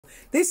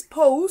This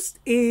post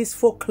is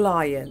for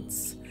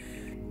clients.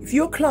 If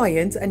you're a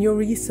client and you're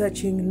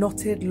researching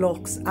knotted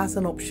locks as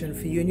an option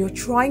for you and you're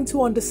trying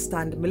to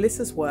understand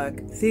Melissa's work,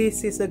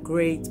 this is a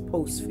great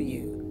post for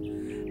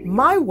you.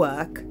 My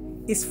work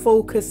is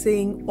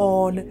focusing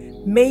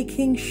on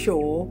making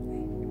sure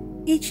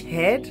each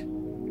head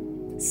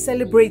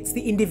celebrates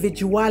the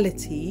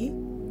individuality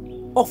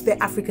of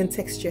the African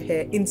texture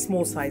hair in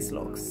small size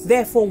locks.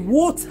 Therefore,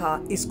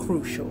 water is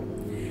crucial.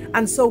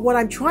 And so what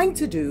I'm trying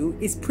to do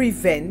is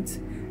prevent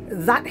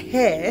that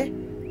hair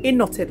in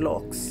knotted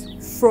locks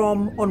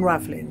from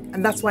unraveling.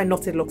 And that's why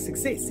knotted locks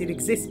exists. It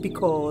exists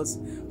because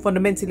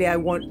fundamentally I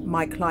want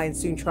my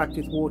clients to interact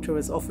with water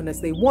as often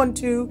as they want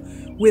to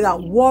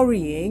without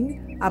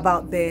worrying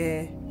about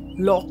their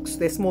locks,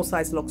 their small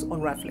size locks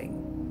unraveling.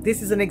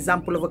 This is an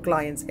example of a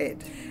client's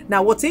head.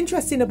 Now, what's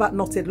interesting about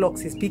knotted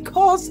locks is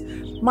because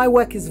my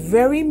work is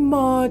very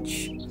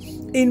much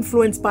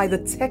influenced by the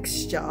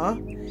texture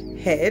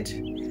head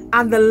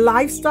and the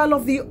lifestyle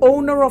of the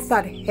owner of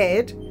that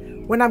head.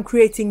 When I'm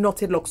creating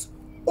knotted locks,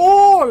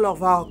 all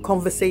of our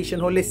conversation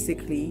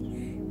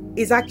holistically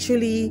is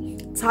actually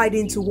tied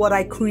into what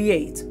I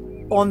create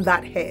on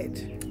that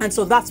head. And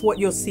so that's what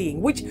you're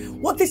seeing,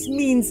 what this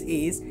means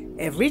is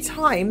every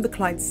time the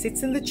client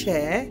sits in the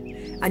chair,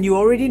 and you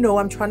already know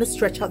I'm trying to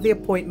stretch out the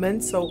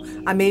appointment, so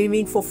I'm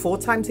aiming for 4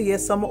 times a year,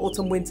 summer,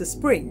 autumn, winter,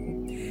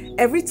 spring.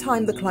 Every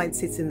time the client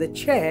sits in the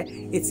chair,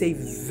 it's a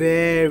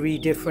very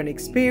different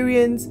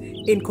experience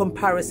in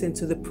comparison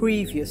to the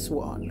previous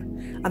one.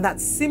 And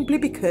that's simply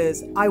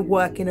because I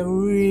work in a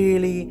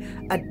really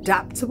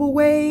adaptable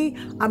way.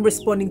 I'm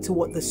responding to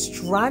what the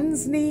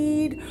strands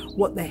need,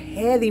 what the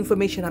hair, the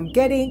information I'm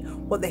getting,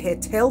 what the hair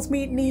tells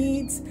me it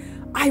needs.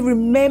 I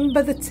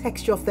remember the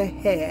texture of the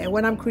hair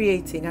when I'm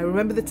creating. I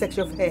remember the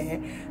texture of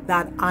hair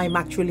that I'm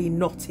actually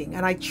knotting,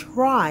 and I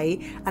try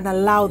and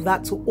allow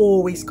that to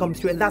always come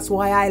through. And that's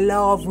why I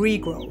love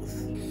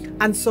regrowth.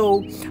 And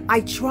so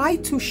I try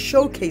to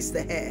showcase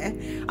the hair,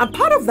 and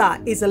part of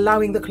that is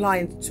allowing the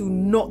client to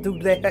not do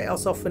their hair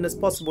as often as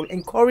possible,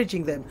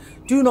 encouraging them,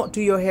 do not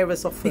do your hair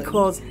as often,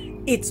 because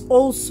it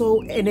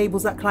also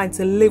enables that client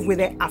to live with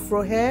their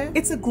afro hair.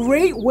 It's a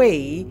great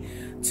way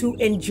to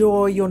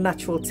enjoy your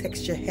natural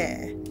texture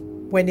hair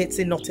when it's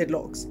in knotted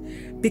locks,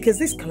 because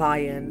this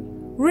client,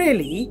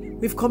 really,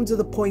 we've come to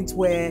the point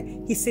where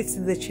he sits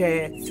in the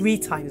chair 3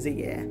 times a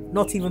year,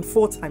 not even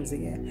 4 times a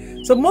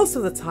year. So most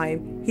of the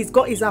time, he's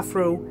got his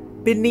afro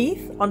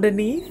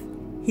underneath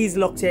his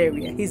locked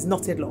area, his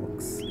knotted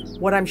locks.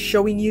 What I'm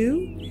showing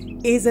you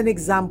is an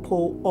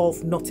example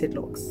of knotted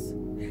locks.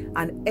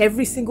 And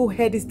every single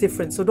head is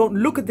different. So don't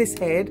look at this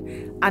head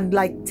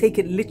and take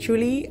it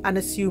literally and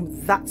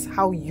assume that's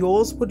how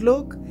yours would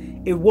look.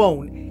 It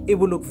won't. It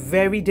will look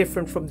very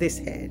different from this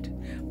head.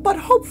 But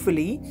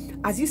hopefully,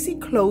 as you see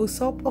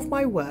close up of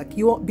my work,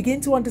 you will begin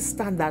to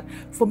understand that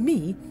for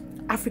me,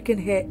 African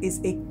hair is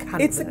a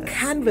canvas. It's a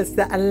canvas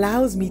that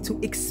allows me to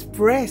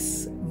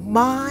express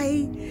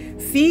my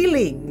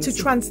feelings, to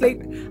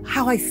translate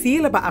how I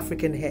feel about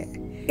African hair.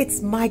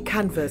 It's my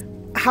canvas.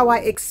 How I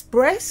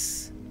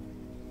express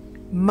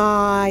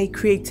my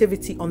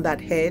creativity on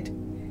that head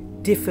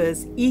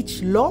differs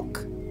each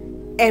lock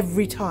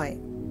every time.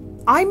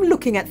 I'm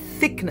looking at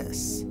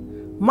thickness.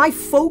 My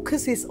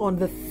focus is on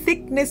the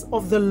thickness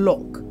of the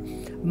lock,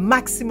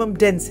 maximum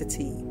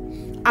density,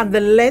 and the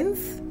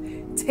length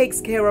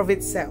takes care of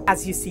itself.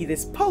 As you see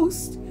this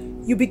post,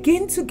 you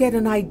begin to get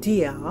an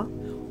idea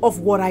of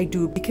what I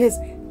do, because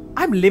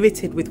I'm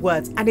limited with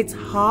words and it's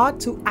hard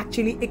to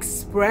actually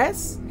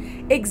express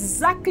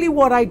exactly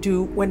what I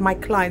do when my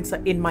clients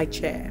are in my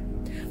chair.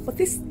 But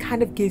this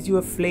kind of gives you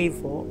a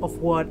flavor of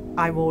what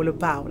I'm all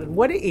about. And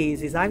what it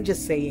is I'm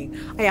just saying,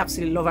 I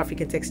absolutely love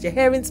African texture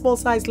hair in small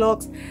size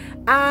locks.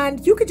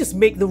 And you can just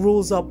make the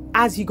rules up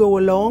as you go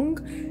along,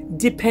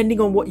 depending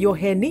on what your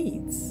hair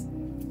needs.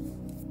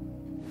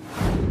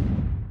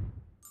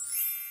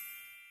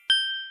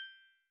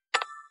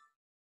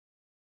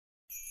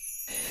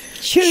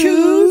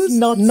 Choose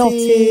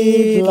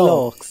knotted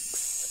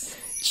locks.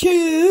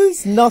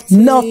 Choose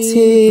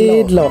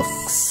knotted locks.